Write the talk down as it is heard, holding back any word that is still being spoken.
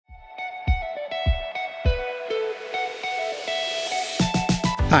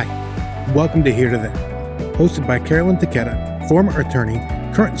Hi, welcome to Here to There, hosted by Carolyn Taketa, former attorney,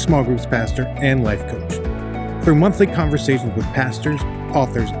 current small groups pastor, and life coach. Through monthly conversations with pastors,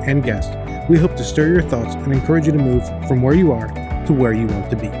 authors, and guests, we hope to stir your thoughts and encourage you to move from where you are to where you want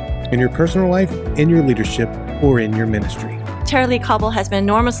to be, in your personal life, in your leadership, or in your ministry. Tara-Leigh Cobble has been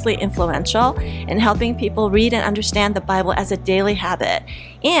enormously influential in helping people read and understand the Bible as a daily habit.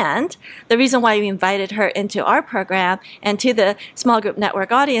 And the reason why we invited her into our program and to the small group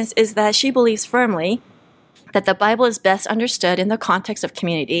network audience is that she believes firmly that the Bible is best understood in the context of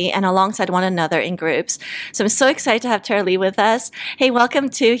community and alongside one another in groups. So I'm so excited to have Tara-Leigh with us. Hey, welcome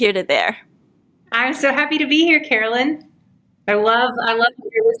to Here to There. I'm so happy to be here, Carolyn. I love what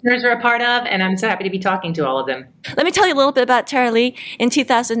your listeners are a part of, and I'm so happy to be talking to all of them. Let me tell you a little bit about Tara-Leigh. In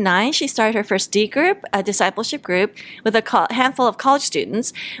 2009, she started her first D group, a discipleship group, with a handful of college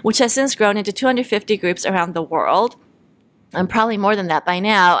students, which has since grown into 250 groups around the world. And probably more than that by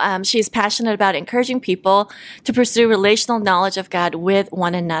now. She's passionate about encouraging people to pursue relational knowledge of God with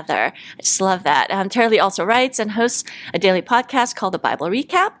one another. I just love that. Tara-Leigh also writes and hosts a daily podcast called The Bible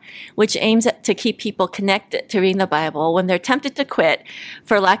Recap, which aims to keep people connected to reading the Bible when they're tempted to quit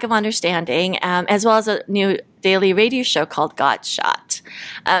for lack of understanding, as well as a new daily radio show called God Shot.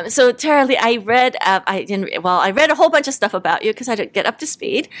 So Tara-Leigh, I read a whole bunch of stuff about you because I didn't get up to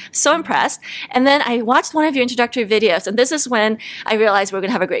speed. So impressed. And then I watched one of your introductory videos, and this is when I realized we we're going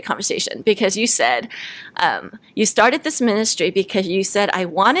to have a great conversation because you said you started this ministry because you said, I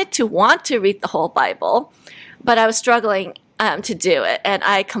want to read the whole Bible, but I was struggling to do it. And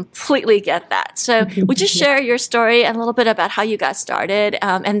I completely get that. So would you share your story and a little bit about how you got started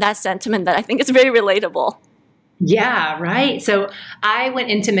and that sentiment that I think is very relatable? Yeah, right. So I went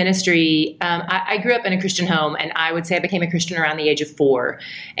into ministry. I grew up in a Christian home, and I would say I became a Christian around the age of 4.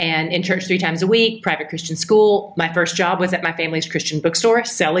 And in church 3 times a week, private Christian school. My first job was at my family's Christian bookstore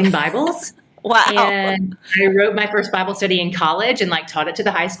selling Bibles. Wow. And I wrote my first Bible study in college and taught it to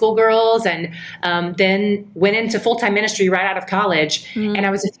the high school girls, and then went into full-time ministry right out of college. And I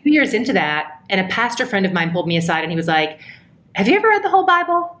was a few years into that, and a pastor friend of mine pulled me aside and he was like, have you ever read the whole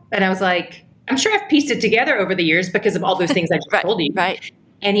Bible? And I was like, I'm sure I've pieced it together over the years because of all those things I just told you. Right.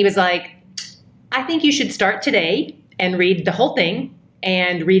 And he was like, I think you should start today and read the whole thing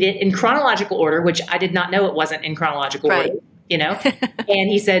and read it in chronological order, which I did not know it wasn't in chronological order, And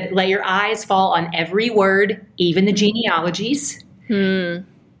he said, let your eyes fall on every word, even the genealogies. And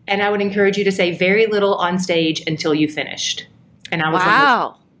I would encourage you to say very little on stage until you finished. And I was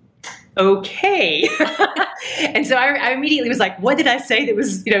like, okay. And so I immediately was like, what did I say that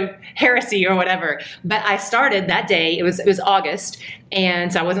was, heresy or whatever? But I started that day. It was August.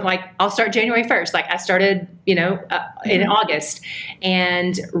 And so I wasn't like, I'll start January 1st. I started, in August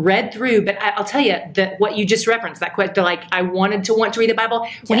and read through. But I'll tell you that what you just referenced, that question, I want to read the Bible.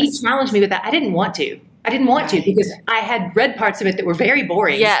 When he challenged me with that, I didn't want to. Because I had read parts of it that were very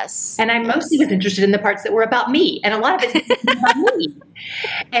boring. Yes. And I mostly was interested in the parts that were about me. And a lot of it was about me.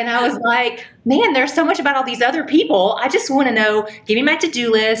 And I was like, man, there's so much about all these other people. I just want to know, give me my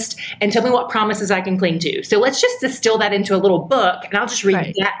to-do list and tell me what promises I can cling to. So let's just distill that into a little book, and I'll just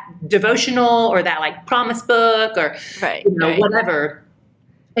read that devotional or that promise book or whatever.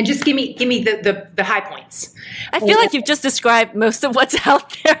 And just give me the high points. I feel like you've just described most of what's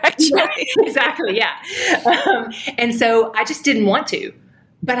out there, actually. Yeah, exactly, yeah. And so I just didn't want to,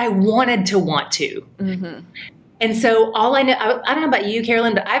 but I wanted to want to. Mm-hmm. And so all I know, I don't know about you,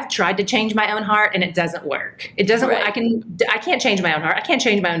 Carolyn, but I've tried to change my own heart, and it doesn't work. It doesn't work. I can't change my own heart. I can't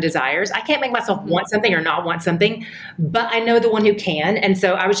change my own desires. I can't make myself want something or not want something, but I know the one who can. And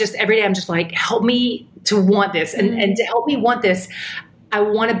so I was just, every day I'm just like, help me to want this. And to help me want this, I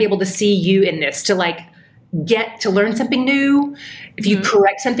want to be able to see you in this, to get to learn something new. If you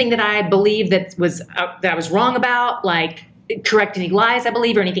correct something that I believe that I was wrong about, correct any lies I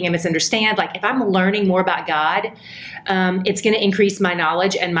believe or anything I misunderstand. If I'm learning more about God, it's going to increase my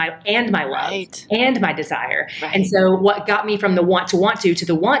knowledge and my love and my desire. Right. And so what got me from the want to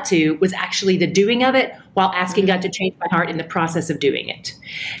the want to was actually the doing of it while asking God to change my heart in the process of doing it.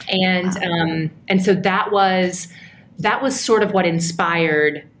 And so that was sort of what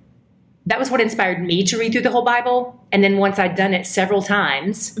inspired me to read through the whole Bible. And then once I'd done it several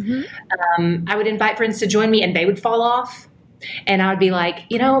times, I would invite friends to join me and they would fall off. And I would be like,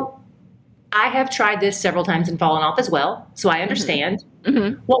 I have tried this several times and fallen off as well. So I understand.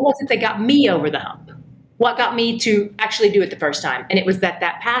 What was it that got me over the hump? What got me to actually do it the first time? And it was that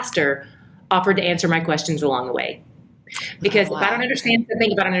pastor offered to answer my questions along the way. Because if I don't understand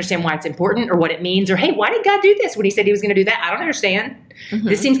something, if I don't understand why it's important or what it means, or, hey, why did God do this when he said he was going to do that? I don't understand.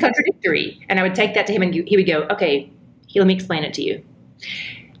 This seems contradictory. And I would take that to him and he would go, okay, let me explain it to you.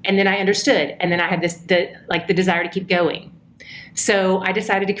 And then I understood. And then I had the desire to keep going. So I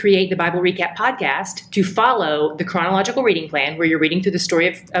decided to create the Bible Recap podcast to follow the chronological reading plan where you're reading through the story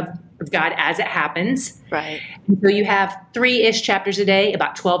of God as it happens. Right. And so you have 3-ish chapters a day,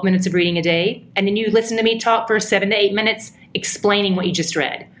 about 12 minutes of reading a day. And then you listen to me talk for 7 to 8 minutes explaining what you just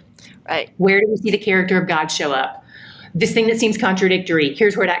read. Right. Where do we see the character of God show up? This thing that seems contradictory,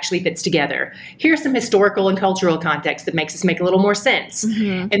 here's where it actually fits together. Here's some historical and cultural context that makes us make a little more sense.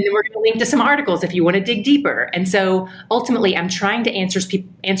 Mm-hmm. And then we're going to link to some articles if you want to dig deeper. And so ultimately, I'm trying to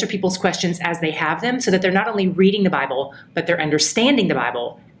answer people's questions as they have them so that they're not only reading the Bible, but they're understanding the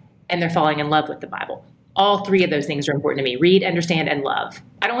Bible and they're falling in love with the Bible. All 3 of those things are important to me: read, understand, and love.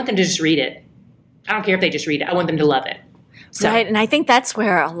 I don't want them to just read it. I don't care if they just read it. I want them to love it. So. Right. And I think that's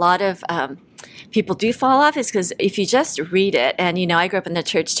where a lot of people do fall off, is because if you just read it, and I grew up in the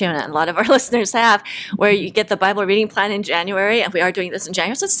church too, and a lot of our listeners have, where you get the Bible reading plan in January, and we are doing this in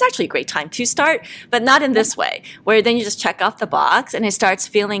January, so it's actually a great time to start, but not in this way, where then you just check off the box, and it starts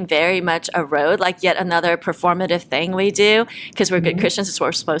feeling very much a road, like yet another performative thing we do, because we're good Christians, it's what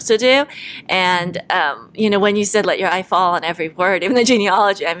we're supposed to do. And, when you said, let your eye fall on every word, even the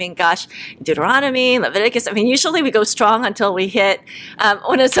genealogy, I mean, gosh, Deuteronomy, Leviticus, I mean, usually we go strong until we hit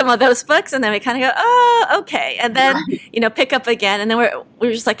one of some of those books, and then we kind of go, oh, okay. And then, pick up again. And then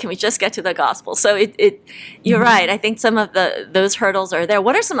we're just like, can we just get to the gospel? So you're right. I think some of those hurdles are there.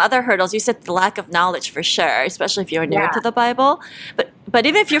 What are some other hurdles? You said the lack of knowledge for sure, especially if you're newer to the Bible. But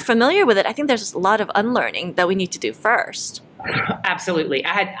even if you're familiar with it, I think there's a lot of unlearning that we need to do first. Absolutely.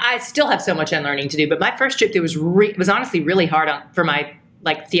 I still have so much unlearning to do, but my first trip, it was honestly really hard for my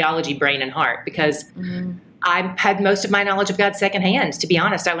theology brain and heart, because I had most of my knowledge of God secondhand. To be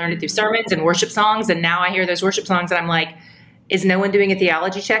honest, I learned it through sermons and worship songs, and now I hear those worship songs, and I'm like, is no one doing a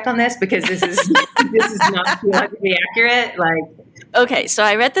theology check on this? Because this is not theologically accurate. Okay, so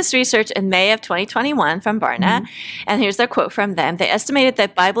I read this research in May of 2021 from Barna, and here's their quote from them. They estimated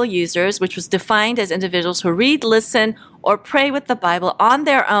that Bible users, which was defined as individuals who read, listen, or pray with the Bible on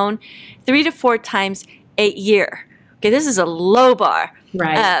their own 3 to 4 times a year. Okay, this is a low bar.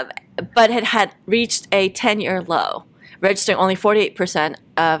 Right. But it had reached a 10-year low, registering only 48%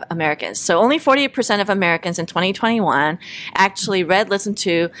 of Americans. So only 48% of Americans in 2021 actually read, listened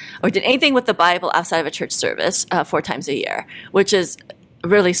to, or did anything with the Bible outside of a church service 4 times a year, which is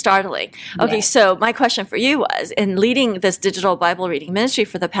really startling. Okay, yes. So my question for you was, in leading this digital Bible reading ministry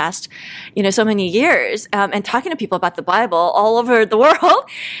for the past, so many years, and talking to people about the Bible all over the world,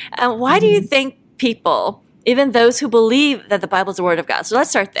 why do you think people, even those who believe that the Bible is the Word of God, so let's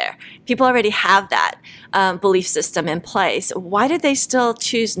start there. People already have that belief system in place. Why did they still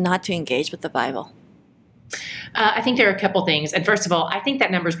choose not to engage with the Bible? I think there are a couple things. And first of all, I think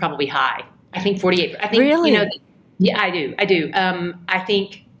that number is probably high. I think 48. I think, really? Yeah, I do. I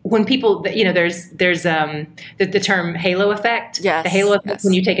think when people, there's the term halo effect. Yes. The halo effect,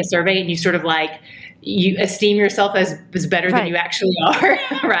 when you take a survey and you sort of you esteem yourself as better than you actually are,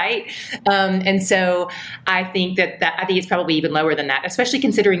 right? And so I think I think it's probably even lower than that, especially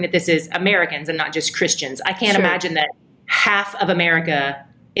considering that this is Americans and not just Christians. I can't imagine that half of America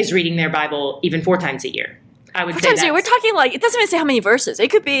is reading their Bible even 4 times a year. I would say that. We're talking it doesn't even say how many verses. It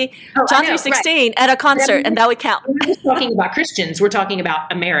could be John 3:16 at a concert, and that would count. We're not just talking about Christians. We're talking about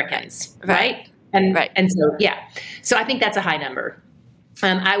Americans, right? And so, So I think that's a high number.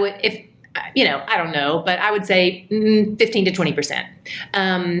 I would, I don't know, but I would say 15 to 20%.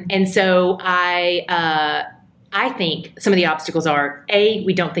 And so I think some of the obstacles are,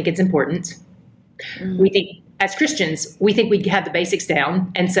 we don't think it's important. We think, as Christians, we think we have the basics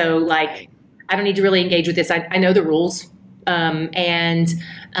down. And so I don't need to really engage with this. I know the rules. And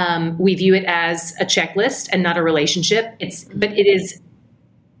we view it as a checklist and not a relationship.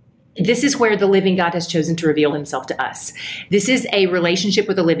 This is where the living God has chosen to reveal himself to us. This is a relationship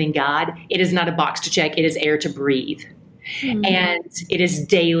with the living God. It is not a box to check. It is air to breathe. And it is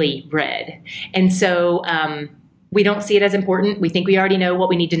daily bread. And so we don't see it as important. We think we already know what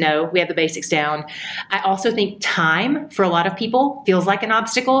we need to know. We have the basics down. I also think time for a lot of people feels like an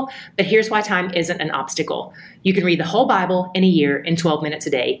obstacle, but here's why time isn't an obstacle. You can read the whole Bible in a year in 12 minutes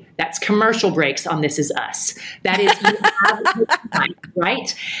a day. That's commercial breaks on This Is Us. That is, you have time,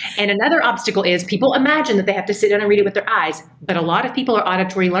 right? And another obstacle is people imagine that they have to sit down and read it with their eyes, but a lot of people are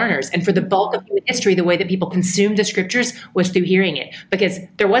auditory learners. And for the bulk of human history, the way that people consumed the scriptures was through hearing it, because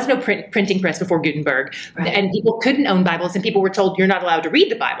there was no printing press before Gutenberg. Right. And people couldn't own Bibles, and people were told you're not allowed to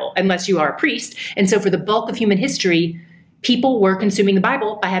read the Bible unless you are a priest. And so for the bulk of human history, people were consuming the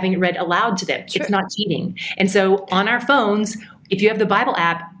Bible by having it read aloud to them. Sure. It's not cheating. And so on our phones, if you have the Bible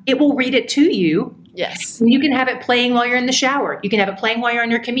app, it will read it to you Yes. You can have it playing while you're in the shower. You can have it playing while you're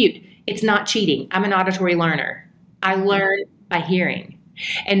on your commute. It's not cheating. I'm an auditory learner. I learn by hearing.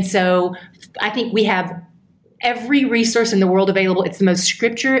 And so I think we have every resource in the world available. It's the most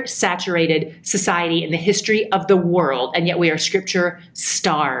scripture saturated society in the history of the world. And yet we are scripture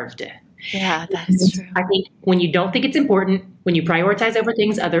starved. Yeah, that's true. I think when you don't think it's important, when you prioritize over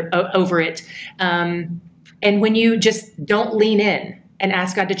things over it, and when you just don't lean in and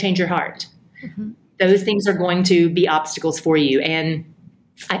ask God to change your heart, those things are going to be obstacles for you. And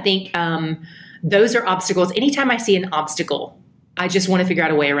I think those are obstacles. Anytime I see an obstacle, I just want to figure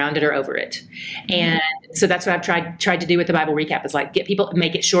out a way around it or over it. And so that's what I've tried to do with the Bible recap, is like get people,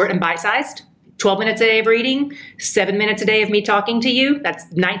 make it short and bite-sized. 12 minutes a day of reading, 7 minutes a day of me talking to you. That's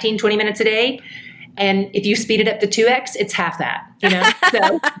 19, 20 minutes a day. And if you speed it up to 2x, it's half that,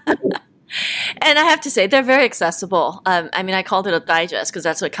 So. And I have to say, they're very accessible. I mean, I called it a digest because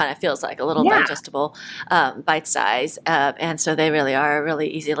that's what it kind of feels like, a little digestible bite size. And so they really are really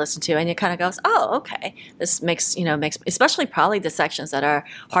easy to listen to. And it kind of goes, oh, okay. This makes, especially probably the sections that are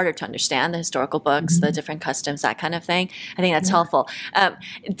harder to understand, the historical books, the different customs, that kind of thing. I think that's helpful.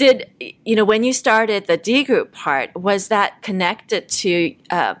 When you started the D group part, was that connected to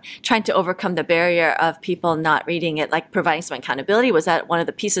trying to overcome the barrier of people not reading it, like providing some accountability? Was that one of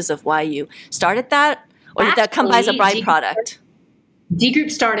the pieces of why you started that, or did that come by as a byproduct? D Group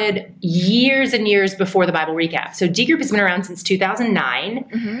started years and years before the Bible Recap. So D Group has been around since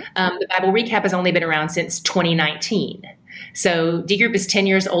 2009. The Bible Recap has only been around since 2019. So D Group is 10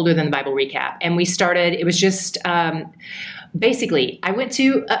 years older than the Bible Recap. And we started, it was just, basically, I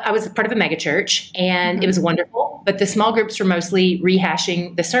was part of a mega church, and it was wonderful, but the small groups were mostly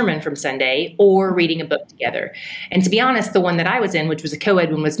rehashing the sermon from Sunday or reading a book together. And to be honest, the one that I was in, which was a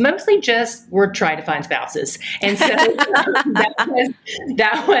co-ed one, was mostly just, we're trying to find spouses. And so I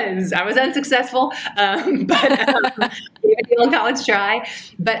was unsuccessful, but gave a deal in college try.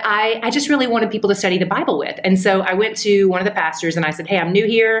 But I just really wanted people to study the Bible with. And so I went to one of the pastors and I said, hey, I'm new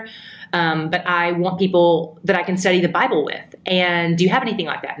here. But I want people that I can study the Bible with. And do you have anything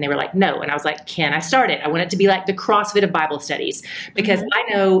like that? And they were like, no. And I was like, can I start it? I want it to be like the CrossFit of Bible studies, because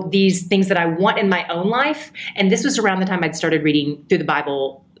I know these things that I want in my own life. And this was around the time I'd started reading through the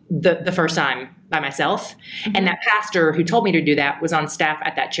Bible the first time by myself. And that pastor who told me to do that was on staff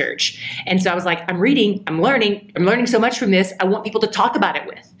at that church. And so I was like, I'm reading, I'm learning so much from this. I want people to talk about it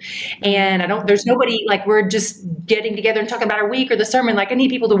with. And there's nobody, like, we're just getting together and talking about our week or the sermon. Like, I need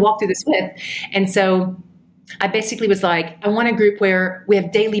people to walk through this with. And so I basically was like, I want a group where we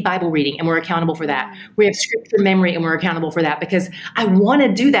have daily Bible reading and we're accountable for that. We have scripture memory and we're accountable for that, because I want to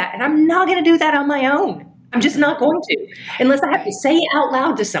do that. And I'm not going to do that on my own. I'm just not going to, unless I have to say it out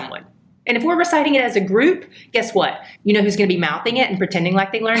loud to someone. And if we're reciting it as a group, guess what? You know who's going to be mouthing it and pretending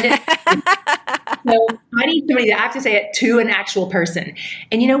like they learned it? So I need somebody that I have to say it to an actual person.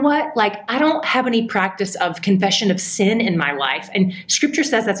 And you know what? Like, I don't have any practice of confession of sin in my life. And scripture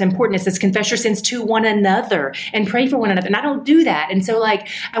says that's important. It says confess your sins to one another and pray for one another. And I don't do that. And so, like,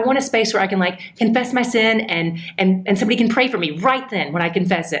 I want a space where I can, like, confess my sin and somebody can pray for me right then when I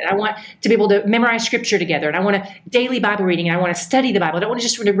confess it. I want to be able to memorize scripture together. And I want a daily Bible reading. And I want to study the Bible. I don't want to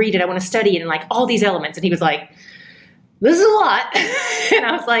just read it. I want to study it, and like all these elements. And he was like, this is a lot. And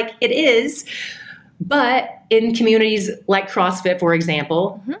I was like, it is. But in communities like CrossFit, for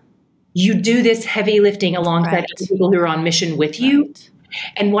example, you do this heavy lifting alongside people who are on mission with you.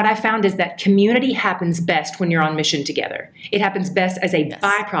 And what I found is that community happens best when you're on mission together. It happens best as a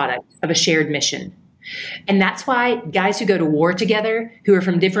byproduct of a shared mission. And that's why guys who go to war together, who are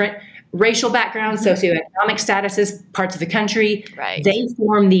from different racial backgrounds, socioeconomic statuses, parts of the country, they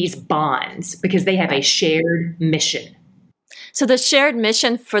form these bonds because they have a shared mission. So the shared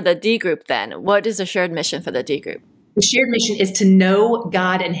mission for the D group, then, what is the shared mission for the D group? The shared mission is to know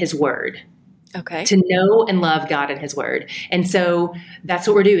God and His Word. Okay. To know and love God and His Word. And so that's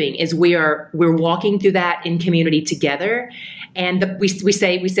what we're doing, is we're walking through that in community together. And we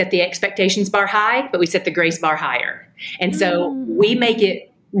set the expectations bar high, but we set the grace bar higher. And so we make it,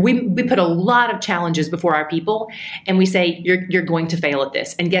 we put a lot of challenges before our people, and we say, you're going to fail at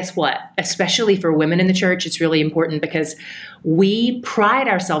this. And guess what? Especially for women in the church, it's really important, because we pride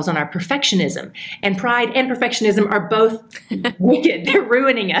ourselves on our perfectionism, and pride and perfectionism are both wicked. They're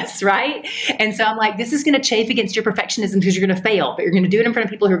ruining us, right? And so I'm like, this is going to chafe against your perfectionism because you're going to fail, but you're going to do it in front of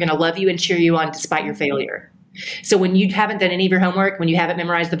people who are going to love you and cheer you on despite your failure. So when you haven't done any of your homework, when you haven't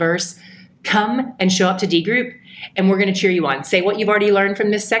memorized the verse, come and show up to D group, and we're going to cheer you on. Say what you've already learned from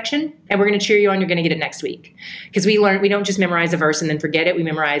this section, and we're going to cheer you on. You're going to get it next week. Because we don't just memorize a verse and then forget it. We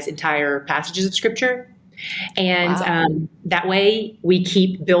memorize entire passages of scripture. And Wow. that way we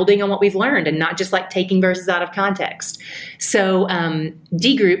keep building on what we've learned and not just like taking verses out of context. So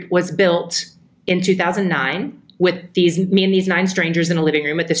D Group was built in 2009 with me and these 9 strangers in a living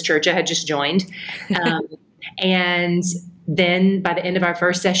room at this church I had just joined. And then by the end of our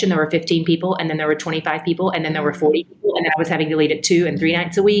first session, there were 15 people, and then there were 25 people, and then there were 40 people, and then I was having to lead it 2 and 3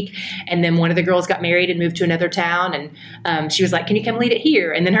 nights a week. And then one of the girls got married and moved to another town, and she was like, "Can you come lead it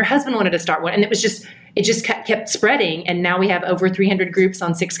here?" And then her husband wanted to start one, and it just kept spreading. And now we have over 300 groups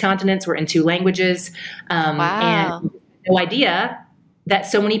on 6 continents. We're in 2 languages. Wow. And no idea that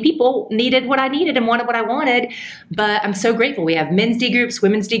so many people needed what I needed and wanted what I wanted. But I'm so grateful. We have men's D groups,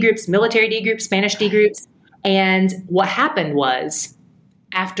 women's D groups, military D groups, Spanish D groups. And what happened was,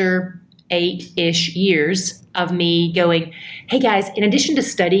 after 8-ish years of me going, "Hey guys, in addition to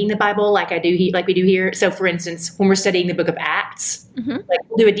studying the Bible like we do here," so for instance, when we're studying the book of Acts, like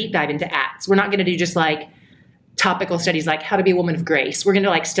we'll do a deep dive into Acts. We're not going to do just like topical studies like how to be a woman of grace. We're going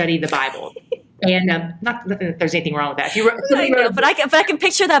to like study the Bible. And not that there's anything wrong with that. If you wrote, But I can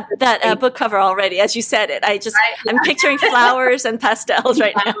picture that book cover already as you said it. I'm picturing flowers and pastels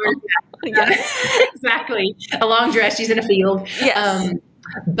right now. Yes. Exactly. A long dress, she's in a field. Yes.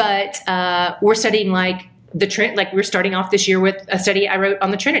 But we're studying like we're starting off this year with a study I wrote on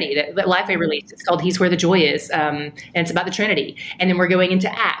the Trinity that Lifeway released. It's called "He's Where the Joy Is," and it's about the Trinity. And then we're going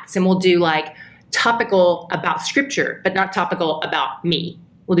into Acts, and we'll do like topical about Scripture, but not topical about me.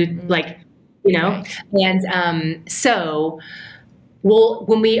 We'll do like, and so. Well,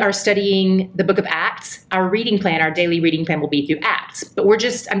 when we are studying the book of Acts, our reading plan, our daily reading plan will be through Acts. But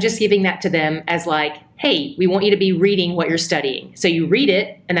I'm just giving that to them as like, hey, we want you to be reading what you're studying. So you read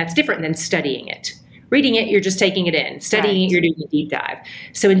it, and that's different than studying it. Reading it, you're just taking it in. Studying it, you're doing a deep dive.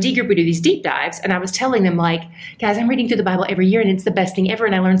 So in D Group, we do these deep dives, and I was telling them like, guys, I'm reading through the Bible every year, and it's the best thing ever,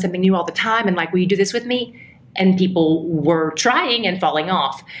 and I learn something new all the time, and like, will you do this with me? And people were trying and falling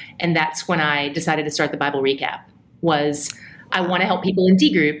off. And that's when I decided to start the Bible Recap, I want to help people in D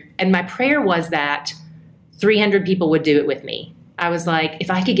Group. And my prayer was that 300 people would do it with me. I was like,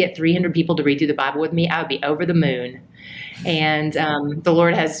 if I could get 300 people to read through the Bible with me, I would be over the moon. And the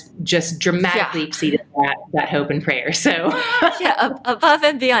Lord has just dramatically exceeded that hope and prayer. So above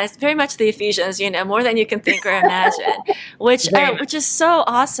and beyond. It's very much the Ephesians, more than you can think or imagine, which is so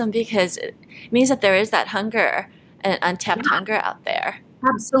awesome because it means that there is that hunger, an untapped hunger out there.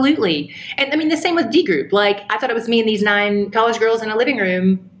 Absolutely. And I mean, the same with D Group. Like, I thought it was me and these 9 college girls in a living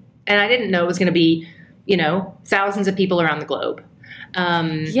room, and I didn't know it was going to be, thousands of people around the globe.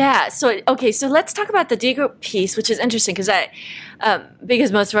 So let's talk about the D Group piece, which is interesting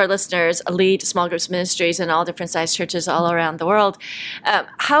because most of our listeners lead small groups ministries in all different size churches all around the world.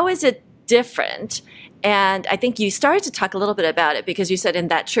 How is it different? And I think you started to talk a little bit about it because you said in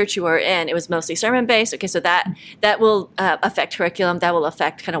that church you were in, it was mostly sermon-based. Okay, so that will affect curriculum. That will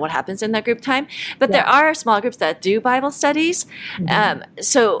affect kind of what happens in that group time. But there are small groups that do Bible studies. And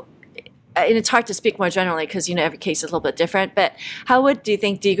it's hard to speak more generally because, every case is a little bit different. But how do you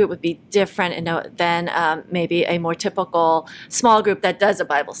think D Group would be different than maybe a more typical small group that does a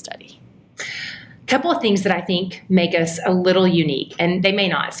Bible study? Couple of things that I think make us a little unique, and they may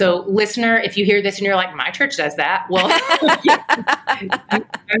not. So listener, if you hear this and you're like, my church does that, well,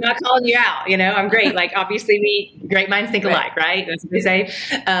 I'm not calling you out, I'm great. Like, obviously great minds think alike, right? That's what they say.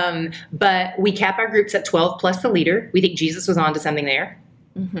 But we cap our groups at 12 plus the leader. We think Jesus was onto something there.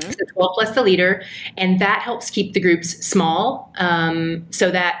 So 12 plus the leader, and that helps keep the groups small,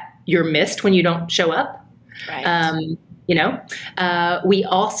 so that you're missed when you don't show up. Right.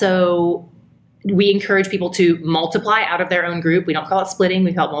 We encourage people to multiply out of their own group. We don't call it splitting.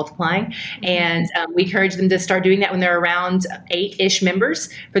 We call it multiplying. And we encourage them to start doing that when they're around 8-ish members,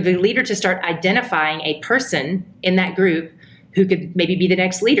 for the leader to start identifying a person in that group who could maybe be the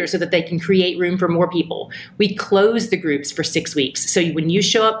next leader so that they can create room for more people. We close the groups for 6 weeks. So when you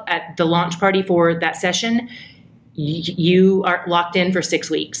show up at the launch party for that session, you are locked in for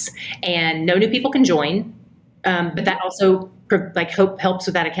 6 weeks. And no new people can join. But that also helps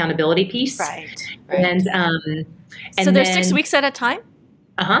with that accountability piece. Right. And so there's 6 weeks at a time?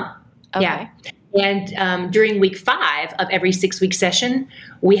 Uh-huh. Okay. Yeah. And during week 5 of every 6-week session,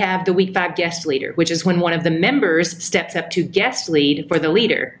 we have the week 5 guest leader, which is when one of the members steps up to guest lead for the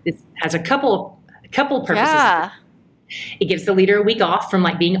leader. This has a couple purposes. Yeah. It gives the leader a week off from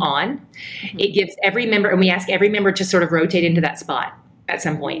being on. It gives every member, and we ask every member to sort of rotate into that spot at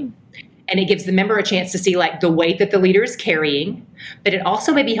some point. And it gives the member a chance to see the weight that the leader is carrying, but it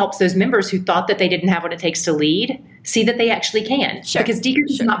also maybe helps those members who thought that they didn't have what it takes to lead see that they actually can. Sure. Because D group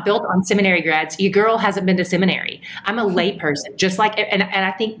is not built on seminary grads. Your girl hasn't been to seminary. I'm a lay person, just like, and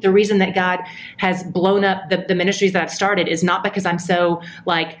I think the reason that God has blown up the ministries that I've started is not because I'm so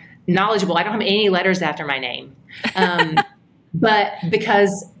like knowledgeable. I don't have any letters after my name. But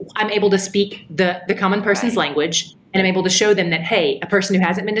because I'm able to speak the common person's language, and I'm able to show them that, hey, a person who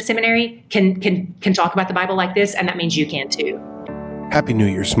hasn't been to seminary can talk about the Bible like this, and that means you can too. Happy New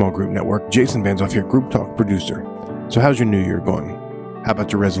Year, Small Group Network. Jason Banzoff, your Group Talk producer. So how's your New Year going? How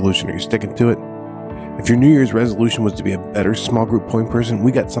about your resolution? Are you sticking to it? If your New Year's resolution was to be a better small group point person,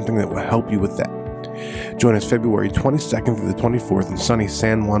 we got something that will help you with that. Join us February 22nd through the 24th in sunny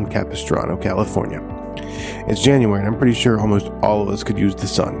San Juan Capistrano, California. It's January, and I'm pretty sure almost all of us could use the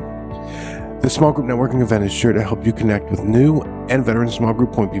sun. This small group networking event is sure to help you connect with new and veteran small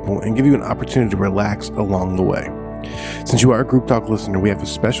group point people and give you an opportunity to relax along the way. Since you are a Group Talk listener, we have a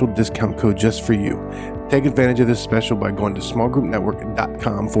special discount code just for you. Take advantage of this special by going to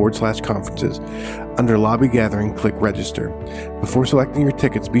smallgroupnetwork.com/conferences. Under Lobby Gathering, click Register. Before selecting your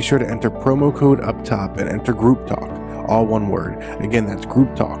tickets, be sure to enter promo code up top and enter Group Talk, all one word. Again, that's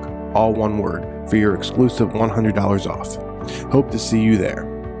Group Talk, all one word, for your exclusive $100 off. Hope to see you there.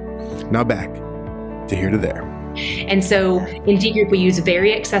 Now back to Here to There. And so in D group, we use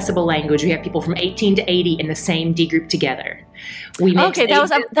very accessible language. We have people from 18 to 80 in the same D group together. We make Okay, that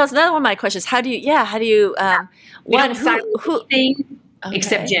was another one of my questions. How do you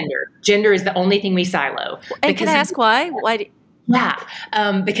except gender. Gender is the only thing we silo. And can I ask why?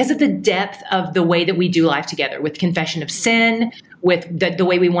 Because of the depth of the way that we do life together, with confession of sin, with the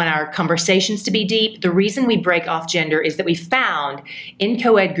way we want our conversations to be deep. The reason we break off gender is that we found in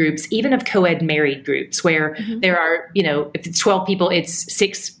co-ed groups, even of co-ed married groups, where there are, if it's 12 people, it's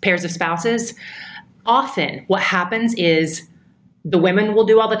 6 pairs of spouses. Often what happens is the women will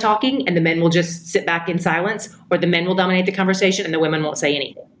do all the talking and the men will just sit back in silence, or the men will dominate the conversation and the women won't say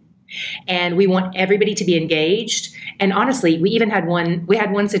anything. And we want everybody to be engaged. And honestly, we had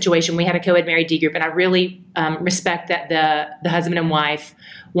one situation. We had a co-ed married D group, and I really respect that the husband and wife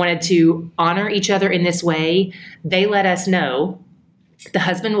wanted to honor each other in this way. They let us know the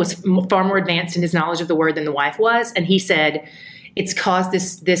husband was far more advanced in his knowledge of the word than the wife was. And he said, it's caused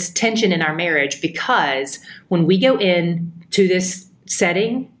this tension in our marriage because when we go in to this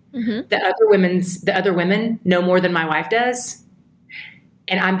setting, the other women know more than my wife does.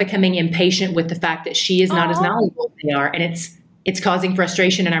 And I'm becoming impatient with the fact that she is not as knowledgeable as they are. And it's causing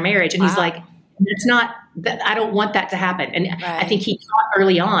frustration in our marriage. And he's like, it's not that I don't want that to happen. And I think he taught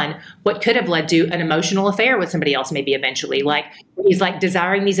early on what could have led to an emotional affair with somebody else, maybe eventually. Like he's like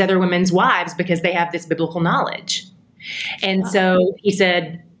desiring these other women's wives because they have this biblical knowledge. And so he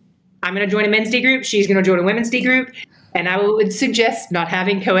said, I'm going to join a men's D group. She's going to join a women's D group. And I would suggest not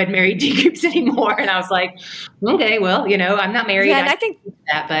having co-ed married D groups anymore. And I was like, okay, well, I'm not married. Yeah, and I think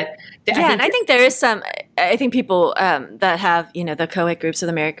that, but I think there is some. I think people that have the co-ed groups or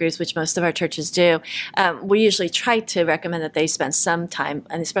the married groups, which most of our churches do, we usually try to recommend that they spend some time,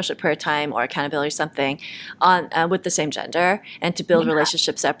 and especially prayer time or accountability or something, on with the same gender, and to build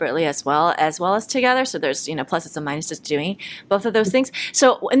relationships separately as well as together. So there's pluses and minuses to doing both of those things.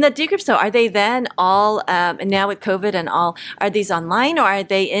 So in the D groups, though, are they then all and now with COVID and all, are these online or are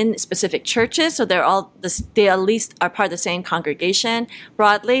they in specific churches? So they're all they at least are part of the same congregation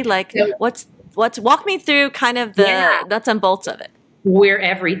broadly. Like what's walk me through kind of the nuts and bolts of it. We're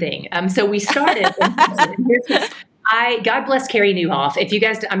everything. So we started. God bless Carey Nieuwhof. If you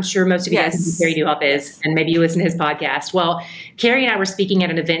guys, I'm sure most of you guys know who Carey Nieuwhof is, and maybe you listen to his podcast. Well, Carey and I were speaking at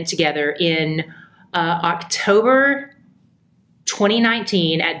an event together in October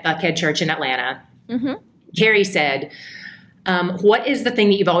 2019 at Buckhead Church in Atlanta. Carey said, "What is the thing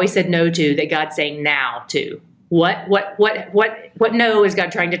that you've always said no to that God's saying now to? What no is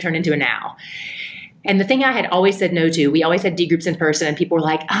God trying to turn into a now?" And the thing I had always said no to, we always had D groups in person, and people were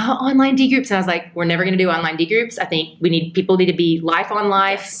like, online D groups. And I was like, we're never going to do online D groups. I think people need to be life on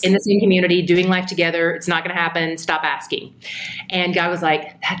life in the same community, doing life together. It's not going to happen. Stop asking. And God was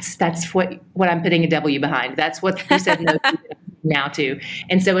like, that's what I'm putting a W behind. That's what you said no to now to.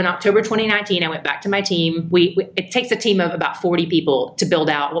 And so in October 2019, I went back to my team. It takes a team of about 40 people to build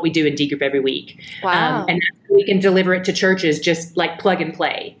out what we do in D group every week. Wow. And we can deliver it to churches just like plug and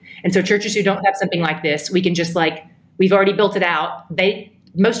play. And so churches who don't have something like this, we can just we've already built it out.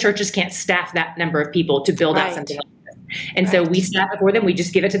 Most churches can't staff that number of people to build out something like this. And so we staff it for them. We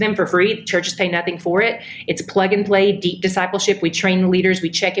just give it to them for free. The churches pay nothing for it. It's plug and play, deep discipleship. We train the leaders. We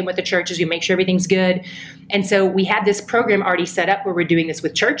check in with the churches. We make sure everything's good. And so we had this program already set up where we're doing this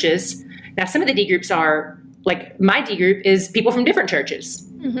with churches. Now, some of the D groups are, like my D group is people from different churches.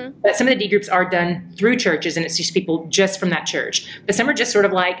 But some of the D groups are done through churches, and it's just people just from that church. But some are just sort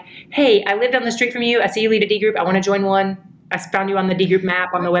of like, hey, I live down the street from you. I see you lead a D group. I want to join one. I found you on the D group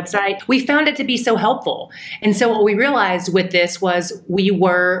map on the website. We found it to be so helpful. And so what we realized with this was we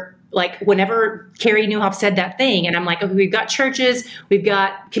were like, whenever Carey Nieuwhof said that thing, and I'm like, okay, we've got churches, we've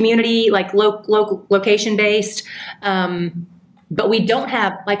got community, like local location based, but we don't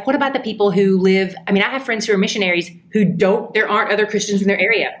have, like, what about the people who live? I mean, I have friends who are missionaries who there aren't other Christians in their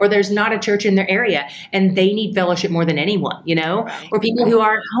area, or there's not a church in their area, and they need fellowship more than anyone, or people who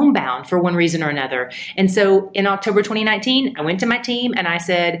are homebound for one reason or another. And so in October 2019, I went to my team and I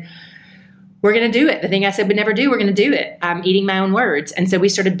said, we're going to do it. The thing I said we'd never do, we're going to do it. I'm eating my own words. And so we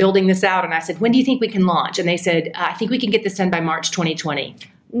started building this out. And I said, when do you think we can launch? And they said, I think we can get this done by March 2020.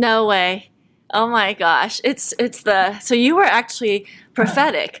 No way. Oh my gosh. So you were actually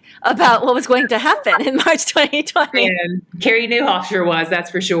prophetic about what was going to happen in March 2020. And Carey Nieuwhof sure was,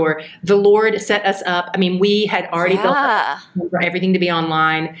 that's for sure. The Lord set us up. I mean, we had already built for everything to be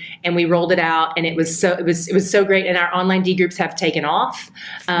online, and we rolled it out, and it was so great. And our online D groups have taken off.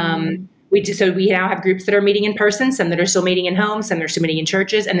 We now have groups that are meeting in person, some that are still meeting in homes, some that are still meeting in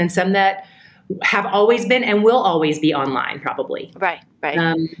churches, and then some that have always been and will always be online, probably. Right.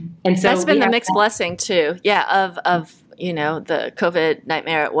 And so that's been the mixed blessing too. Yeah, of the COVID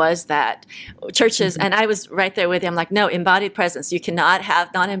nightmare. It was that churches, and I was right there with you. I'm like, no, embodied presence. You cannot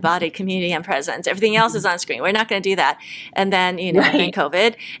have non-embodied community and presence. Everything else is on screen. We're not going to do that. And then, then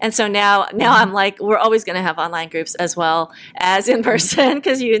COVID. And so now I'm like, we're always going to have online groups as well as in person,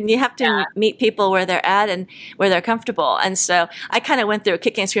 because you have to meet people where they're at and where they're comfortable. And so I kind of went through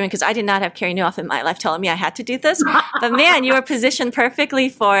kicking and screaming because I did not have Carey Nieuwhof in my life telling me I had to do this. But man, you were positioned perfectly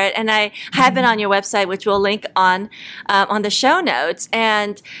for it. And I have been on your website, which we'll link on the show notes,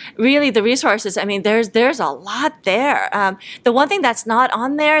 and really the resources. I mean, there's a lot there. The one thing that's not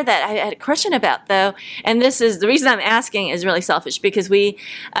on there that I had a question about, though, and this is the reason I'm asking, is really selfish, because we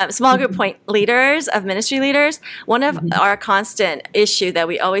small group point leaders of ministry leaders, one of our constant issue that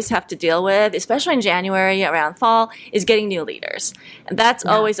we always have to deal with, especially in January around fall, is getting new leaders, and that's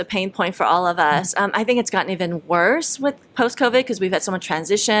always a pain point for all of us. I think it's gotten even worse with post-COVID because we've had so much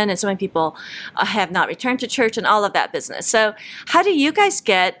transition and so many people have not returned to church and all of that business. So how do you guys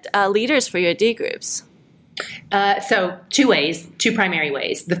get leaders for your D groups? So two primary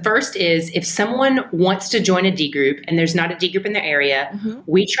ways. The first is if someone wants to join a D group and there's not a D group in their area,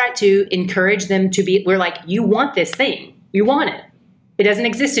 we try to encourage them we're like, you want this thing. You want it. It doesn't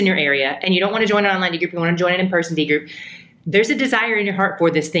exist in your area, and you don't want to join an online D group. You want to join an in-person D group. There's a desire in your heart for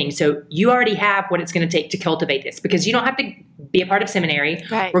this thing. So you already have what it's going to take to cultivate this, because you don't have to be a part of seminary.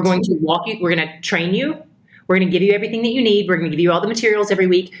 Right. We're going to walk you. We're going to train you. We're going to give you everything that you need. We're going to give you all the materials every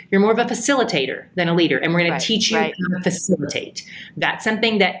week. You're more of a facilitator than a leader. And we're going to teach you how to facilitate. That's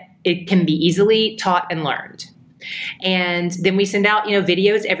something that it can be easily taught and learned. And then we send out,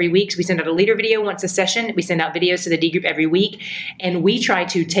 videos every week. So we send out a leader video once a session. We send out videos to the D group every week. And we try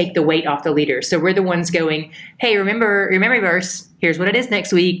to take the weight off the leader. So we're the ones going, hey, remember your memory verse. Here's what it is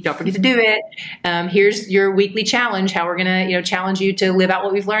next week. Don't forget to do it. Here's your weekly challenge, how we're going to, challenge you to live out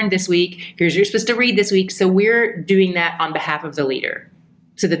what we've learned this week. Here's what you're supposed to read this week. So we're doing that on behalf of the leader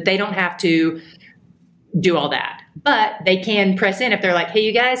so that they don't have to do all that. But they can press in if they're like, hey,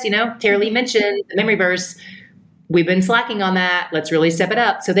 you guys, Tara-Leigh mentioned the memory verse. We've been slacking on that. Let's really step it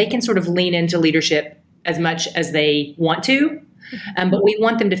up. So they can sort of lean into leadership as much as they want to. But we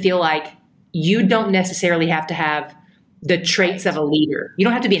want them to feel like you don't necessarily have to have the traits of a leader. You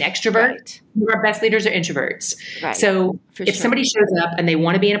don't have to be an extrovert. Right. Our best leaders are introverts. Right. So if somebody shows up and they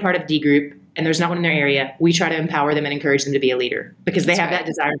want to be in a part of D group and there's not one in their area, we try to empower them and encourage them to be a leader because they have that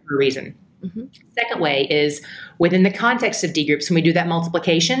desire for a reason. Second way is within the context of D groups, when we do that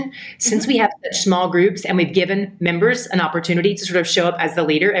multiplication, since we have such small groups and we've given members an opportunity to sort of show up as the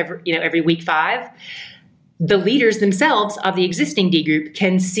leader every week 5, the leaders themselves of the existing D group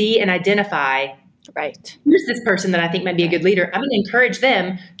can see and identify, here's this person that I think might be a good leader. I'm going to encourage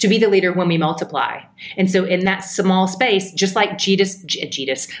them to be the leader when we multiply. And so in that small space, just like Jesus did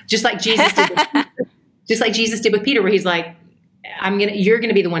with Peter, where he's like, you're going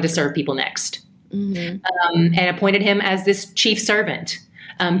to be the one to serve people next. And appointed him as this chief servant.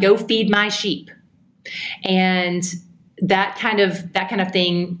 Go feed my sheep. And that kind of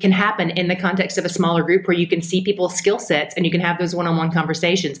thing can happen in the context of a smaller group where you can see people's skill sets and you can have those one-on-one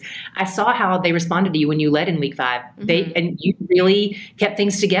conversations. I saw how they responded to you when you led in week 5. And you really kept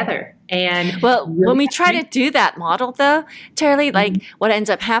things together And Well, really, when we try to do that model, though, Tara-Leigh, like what ends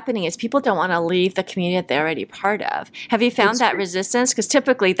up happening is people don't want to leave the community that they're already part of. Have you found that resistance? Because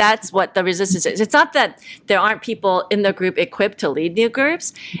typically that's what the resistance is. It's not that there aren't people in the group equipped to lead new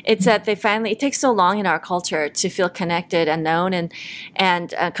groups. It's that they finally, it takes so long in our culture to feel connected and known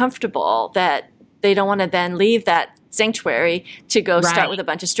and comfortable that they don't want to then leave that sanctuary to go start with a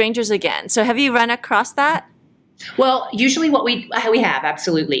bunch of strangers again. So have you run across that? Well, usually what we have,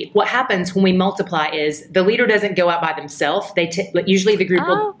 absolutely. What happens when we multiply is the leader doesn't go out by themselves. Usually the group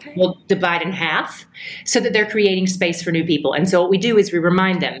will divide in half so that they're creating space for new people. And so what we do is we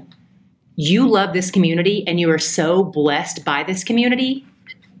remind them, you love this community and you are so blessed by this community.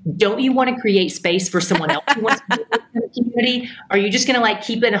 Don't you want to create space for someone else who wants to be in the community? Are you just going to like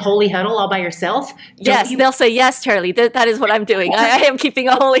keep it in a holy huddle all by yourself? They'll say, yes, Tara-Leigh, that is what I'm doing. I am keeping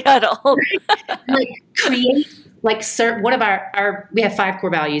a holy huddle. Create one of we have 5 core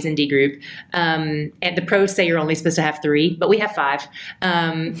values in D group. And the pros say you're only supposed to have 3, but we have 5.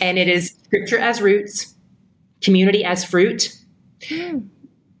 And it is scripture as roots, community as fruit,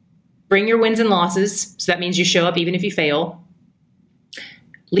 bring your wins and losses. So that means you show up even if you fail.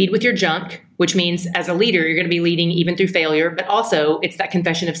 Lead with your junk, which means as a leader, you're going to be leading even through failure, but also it's that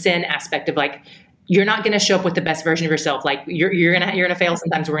confession of sin aspect of like, you're not going to show up with the best version of yourself. Like you're going to fail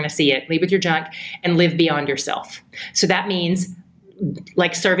sometimes. We're going to see it. Lead with your junk and live beyond yourself. So that means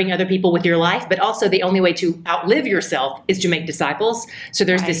like serving other people with your life, but also the only way to outlive yourself is to make disciples. So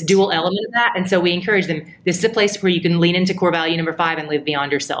there's this dual element of that. And so we encourage them. This is a place where you can lean into core value number 5 and live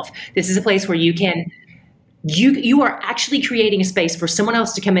beyond yourself. This is a place where you are actually creating a space for someone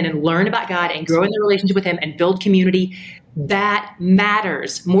else to come in and learn about God and grow in their relationship with him and build community. That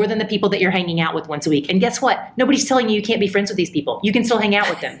matters more than the people that you're hanging out with once a week. And guess what? Nobody's telling you can't be friends with these people. You can still hang out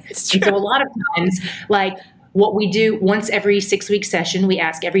with them. It's true. And so a lot of times, like what we do once every 6-week session, we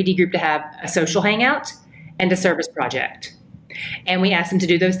ask every D group to have a social hangout and a service project. And we ask them to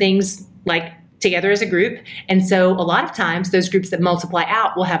do those things like together as a group. And so a lot of times those groups that multiply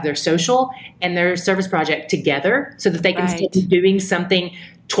out will have their social and their service project together so that they can still be doing something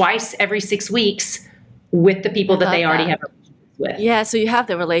twice every 6 weeks with the people that they already have relationships with. Yeah, so you have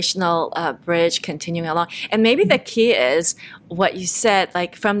the relational bridge continuing along. And maybe the key is what you said,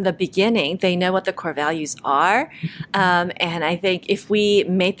 like from the beginning, they know what the core values are. And I think if we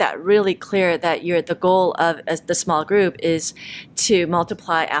make that really clear that the goal of the small group is to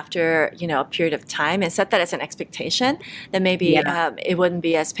multiply after, a period of time and set that as an expectation, then maybe it wouldn't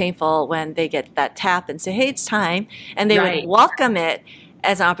be as painful when they get that tap and say, hey, it's time. And they would welcome it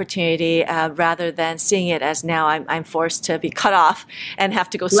as an opportunity rather than seeing it as now I'm forced to be cut off and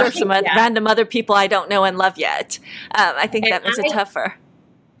have to go serve some random other people I don't know and love yet. I think that makes it tougher.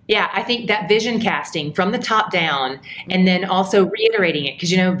 Yeah, I think that vision casting from the top down and then also reiterating it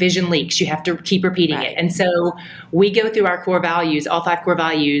because, vision leaks. You have to keep repeating it. And so we go through our core values, all 5 core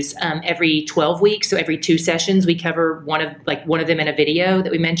values, every 12 weeks. So every 2 sessions, we cover one of them in a video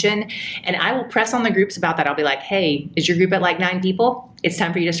that we mention. And I will press on the groups about that. I'll be like, hey, is your group at like 9 people? It's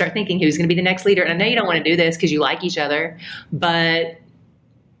time for you to start thinking who's going to be the next leader. And I know you don't want to do this because you like each other, but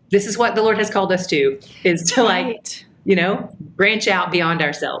this is what the Lord has called us to, is to branch out beyond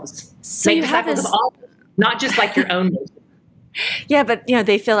ourselves. So make disciples of all, not just like your own. Yeah, but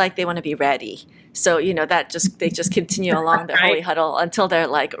they feel like they want to be ready. So they just continue along the holy huddle until they're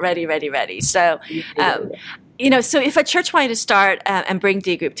like ready. So, so if a church wanted to start and bring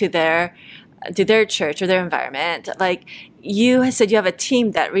D group to their church or their environment, like you said, you have a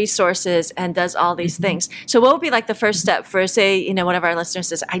team that resources and does all these things. So what would be like the first step for, say, one of our listeners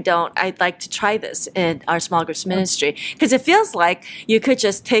says, I'd like to try this in our small groups ministry? Because it feels like you could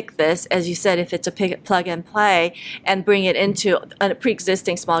just take this, as you said, if it's a plug and play, and bring it into a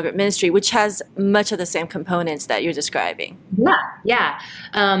pre-existing small group ministry, which has much of the same components that you're describing. Yeah.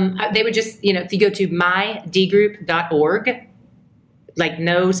 They would just, if you go to mydgroup.org, like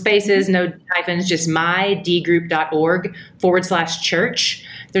no spaces, no hyphens, just mydgroup.org/church.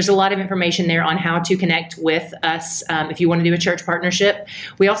 There's a lot of information there on how to connect with us if you want to do a church partnership.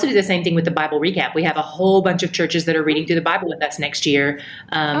 We also do the same thing with the Bible recap. We have a whole bunch of churches that are reading through the Bible with us next year.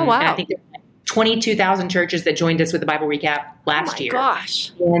 Oh, wow. And I think there's 22,000 churches that joined us with the Bible recap last year. Oh, my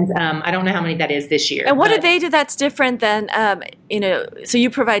gosh. And I don't know how many that is this year. And what do they do that's different than, so you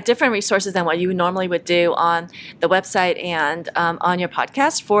provide different resources than what you normally would do on the website and on your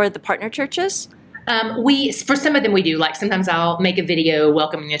podcast for the partner churches? For some of them we do, like sometimes I'll make a video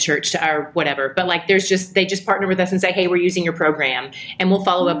welcoming a church to our whatever, but like they just partner with us and say, hey, we're using your program, and we'll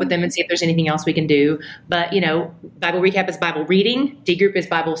follow up with them and see if there's anything else we can do. But, Bible recap is Bible reading, D group is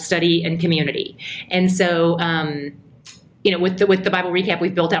Bible study and community. And so, with the Bible recap,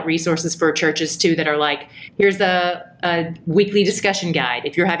 we've built out resources for churches too that are like, here's a weekly discussion guide.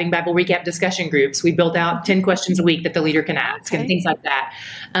 If you're having Bible recap discussion groups, we built out 10 questions a week that the leader can ask and things like that.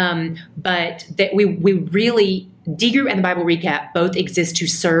 But that we really, D Group and the Bible recap both exist to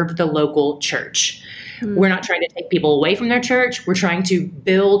serve the local church. We're not trying to take people away from their church. We're trying to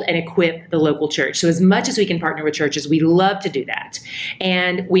build and equip the local church. So as much as we can partner with churches, we love to do that.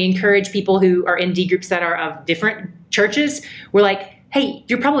 And we encourage people who are in D groups that are of different churches. We're like, hey,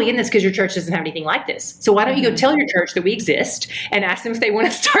 you're probably in this because your church doesn't have anything like this. So why don't you go tell your church that we exist and ask them if they want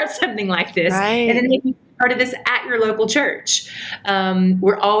to start something like this? Right. And then maybe part of this at your local church.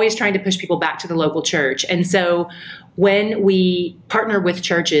 We're always trying to push people back to the local church. And so when we partner with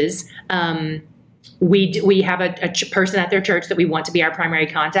churches, we have a person at their church that we want to be our primary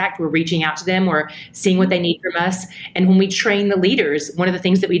contact. We're reaching out to them. We're seeing what they need from us. And when we train the leaders, one of the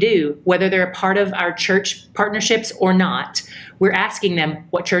things that we do, whether they're a part of our church partnerships or not, we're asking them,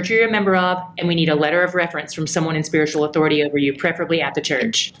 what church are you a member of? And we need a letter of reference from someone in spiritual authority over you, preferably at the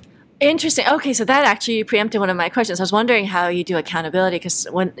church. Interesting. Okay, so that actually preempted one of my questions. I was wondering how you do accountability, because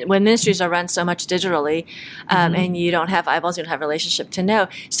when ministries are run so much digitally, and you don't have eyeballs, you don't have relationship to know.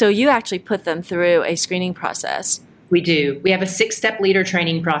 So you actually put them through a screening process. We do. We have a 6-step leader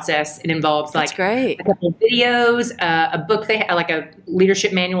training process. It involves That's great. a couple of videos, a book, like a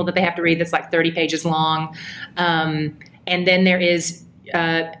leadership manual that they have to read that's like 30 pages long. And then there is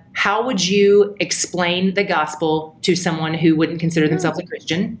how would you explain the gospel to someone who wouldn't consider themselves a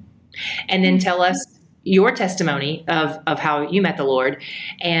Christian? And then tell us your testimony of how you met the Lord.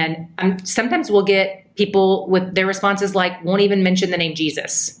 And sometimes we'll get people with their responses like, won't even mention the name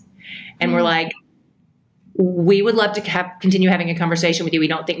Jesus. And we're like, we would love to continue having a conversation with you. We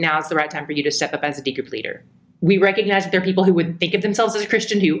don't think now is the right time for you to step up as a D group leader. We recognize that there are people who would think of themselves as a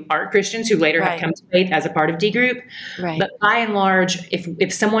Christian who aren't Christians, who later have come to faith as a part of D group. Right. But by and large,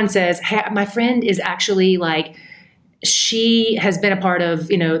 if someone says, hey, my friend is actually like, she has been a part of,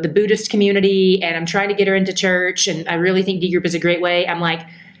 the Buddhist community, and I'm trying to get her into church, and I really think D group is a great way. I'm like,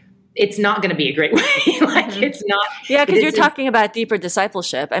 it's not going to be a great way. It's not. Yeah, because you're talking about deeper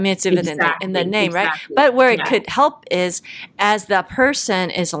discipleship. I mean, it's even in the name, right? But where it could help is as the person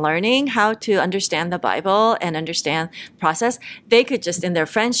is learning how to understand the Bible and understand the process, they could just in their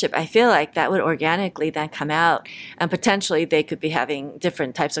friendship, I feel like that would organically then come out, and potentially they could be having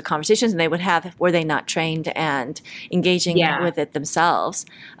different types of conversations, and they would have, were they not trained and engaging with it themselves.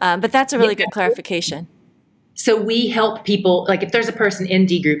 But that's a really good clarification. So we help people, like if there's a person in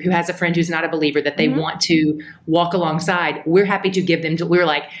D group who has a friend who's not a believer that they want to walk alongside, we're happy to give them we're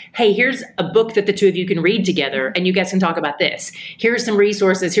like, hey, here's a book that the two of you can read together and you guys can talk about this. Here's some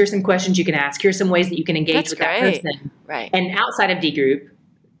resources. Here's some questions you can ask. Here's some ways that you can engage with that person. Right. And outside of D group.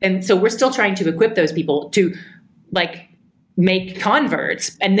 And so we're still trying to equip those people to make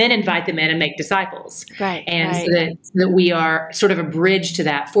converts and then invite them in and make disciples. Right. And so that we are sort of a bridge to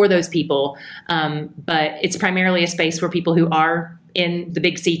that for those people. But it's primarily a space where people who are in the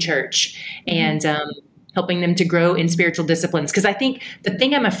Big C church and helping them to grow in spiritual disciplines. Because I think the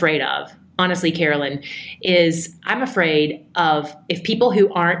thing I'm afraid of, honestly, Carolyn, is I'm afraid of if people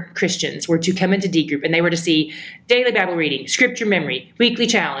who aren't Christians were to come into D group and they were to see daily Bible reading, scripture memory, weekly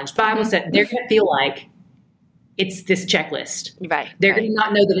challenge, Bible set, they're going to feel like it's this checklist. Right. They're going to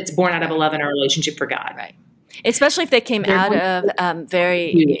not know that it's born out of a love and a relationship for God. Right. Especially if they came out of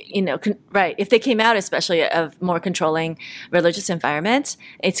if they came out especially of more controlling religious environments,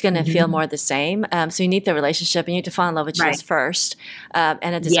 it's going to feel more the same. So you need the relationship, and you need to fall in love with Jesus first,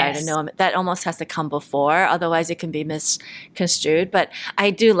 and a desire to know him. That almost has to come before, otherwise it can be misconstrued. But I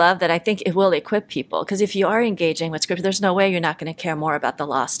do love that. I think it will equip people, because if you are engaging with Scripture, there's no way you're not going to care more about the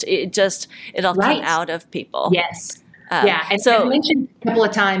lost. It'll come out of people. Yes. And so I mentioned a couple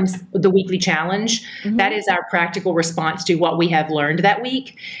of times the weekly challenge. That is our practical response to what we have learned that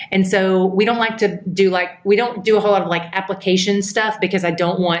week. And so we don't like to do we don't do a whole lot of application stuff, because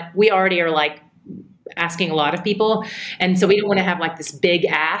we already are asking a lot of people. And so we don't want to have this big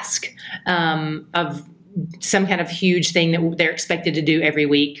ask of some kind of huge thing that they're expected to do every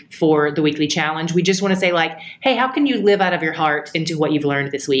week for the weekly challenge. We just want to say hey, how can you live out of your heart into what you've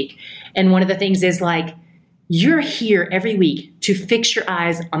learned this week? And one of the things is you're here every week to fix your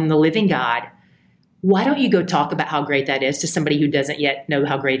eyes on the living God. Why don't you go talk about how great that is to somebody who doesn't yet know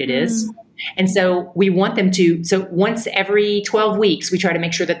how great it is? And so we want them to, so once every 12 weeks, we try to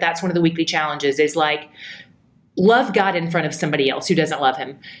make sure that that's one of the weekly challenges is love God in front of somebody else who doesn't love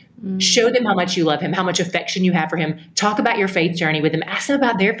him. Show them how much you love him, how much affection you have for him. Talk about your faith journey with them. Ask them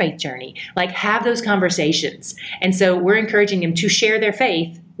about their faith journey. Have those conversations. And so we're encouraging them to share their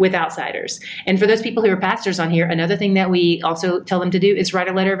faith with outsiders. And for those people who are pastors on here, another thing that we also tell them to do is write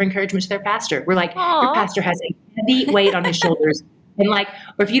a letter of encouragement to their pastor. We're like, your pastor has a heavy weight on his shoulders. And like,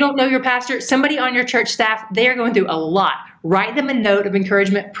 or if you don't know your pastor, somebody on your church staff, they are going through a lot. Write them a note of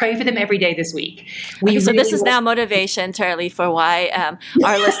encouragement. Pray for them every day this week. So this is now motivation, Tara-Leigh, for why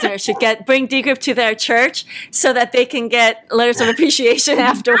our listeners should bring D Group to their church so that they can get letters of appreciation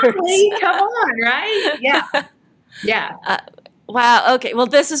afterwards. Come on, right? Yeah. Yeah. Wow. Okay. Well,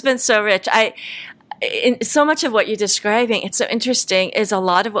 this has been so rich. In so much of what you're describing, it's so interesting, is a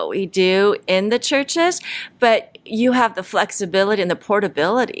lot of what we do in the churches, but you have the flexibility and the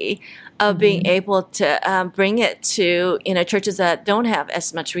portability of being able to bring it to, churches that don't have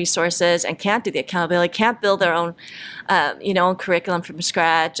as much resources and can't do the accountability, can't build their own, own curriculum from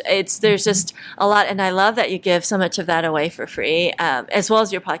scratch. There's just a lot, and I love that you give so much of that away for free, as well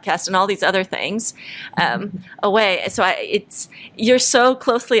as your podcast and all these other things away. So you're so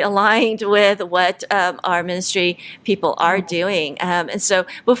closely aligned with what our ministry people are doing. And so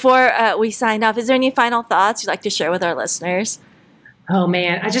before we sign off, is there any final thoughts you'd like to share with our listeners? Oh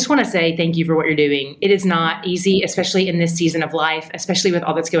man, I just want to say thank you for what you're doing. It is not easy, especially in this season of life, especially with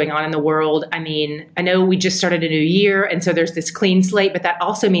all that's going on in the world. I mean, I know we just started a new year, and so there's this clean slate, but that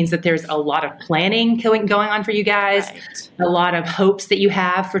also means that there's a lot of planning going on for you guys, right. A lot of hopes that you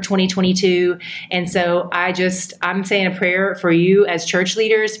have for 2022. And so I'm saying a prayer for you as church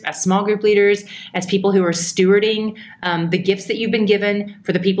leaders, as small group leaders, as people who are stewarding the gifts that you've been given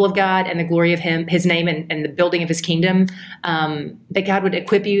for the people of God and the glory of His name and the building of His kingdom, that God would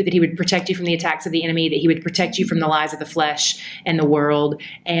equip you, that He would protect you from the attacks of the enemy, that He would protect you from the lies of the flesh and the world,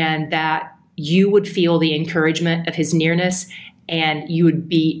 and that you would feel the encouragement of His nearness, and you would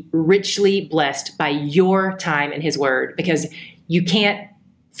be richly blessed by your time in His word, because you can't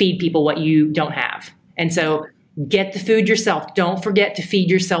feed people what you don't have. And so get the food yourself. Don't forget to feed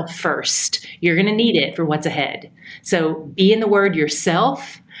yourself first. You're going to need it for what's ahead. So be in the word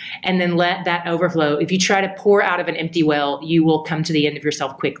yourself, and then let that overflow. If you try to pour out of an empty well, you will come to the end of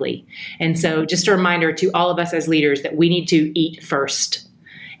yourself quickly. And so just a reminder to all of us as leaders that we need to eat first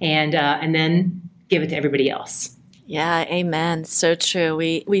and then give it to everybody else. Yeah, amen. So true.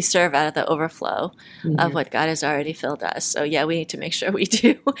 We serve out of the overflow of what God has already filled us. So yeah, we need to make sure we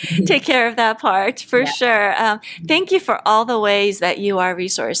do take care of that part for sure. Thank you for all the ways that you are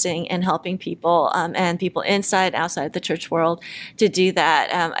resourcing and helping people and people inside and outside the church world to do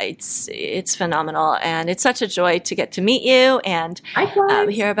that. It's phenomenal, and it's such a joy to get to meet you and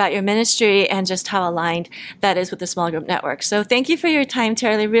hear about your ministry and just how aligned that is with the Small Group Network. So thank you for your time,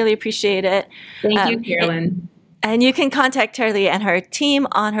 Tara-Leigh. Really appreciate it. Thank you, Carolyn. And you can contact Tara-Leigh and her team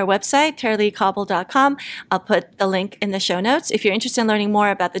on her website, taraleighcobble.com. I'll put the link in the show notes. If you're interested in learning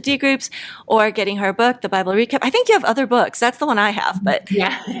more about the D groups or getting her book, The Bible Recap. I think you have other books. That's the one I have. But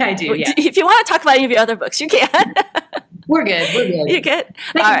yeah, I do. Yeah. If you want to talk about any of your other books, you can. We're good. You're good?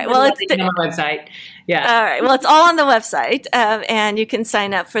 All right. Well, it's on our website. Yeah. All right. Well, it's all on the website, and you can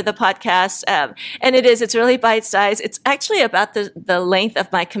sign up for the podcast. And it's really bite-sized. It's actually about the length of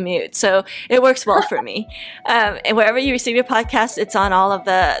my commute, so it works well for me. And wherever you receive your podcast, it's on all of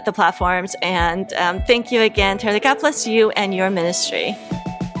the platforms. And thank you again, Tara-Leigh. God bless you and your ministry.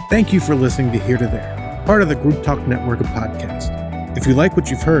 Thank you for listening to Here to There, part of the Group Talk Network of podcasts. If you like what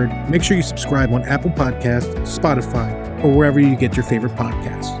you've heard, make sure you subscribe on Apple Podcasts, Spotify, or wherever you get your favorite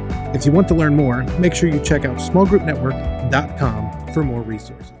podcasts. If you want to learn more, make sure you check out smallgroupnetwork.com for more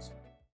resources.